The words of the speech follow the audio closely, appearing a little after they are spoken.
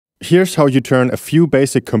Here's how you turn a few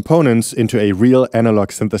basic components into a real analog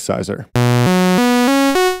synthesizer.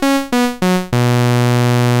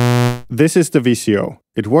 This is the VCO.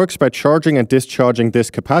 It works by charging and discharging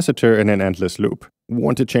this capacitor in an endless loop.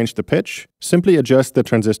 Want to change the pitch? Simply adjust the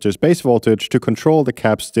transistor's base voltage to control the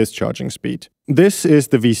cap's discharging speed. This is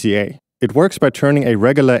the VCA. It works by turning a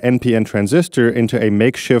regular NPN transistor into a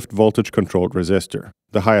makeshift voltage-controlled resistor.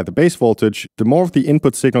 The higher the base voltage, the more of the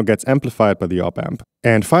input signal gets amplified by the op-amp.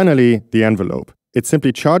 And finally, the envelope. It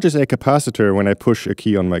simply charges a capacitor when I push a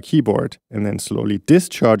key on my keyboard, and then slowly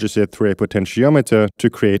discharges it through a potentiometer to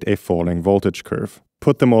create a falling voltage curve.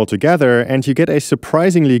 Put them all together, and you get a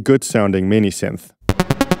surprisingly good-sounding mini-synth.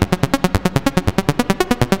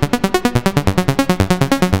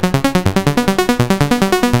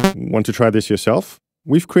 Want to try this yourself?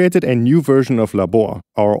 We've created a new version of Labor,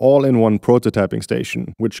 our all-in-one prototyping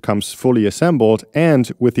station, which comes fully assembled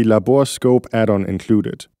and with the Labor Scope add-on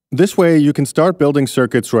included. This way you can start building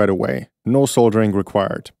circuits right away, no soldering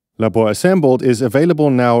required. Labor Assembled is available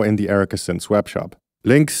now in the Erica Synths webshop.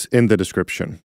 Links in the description.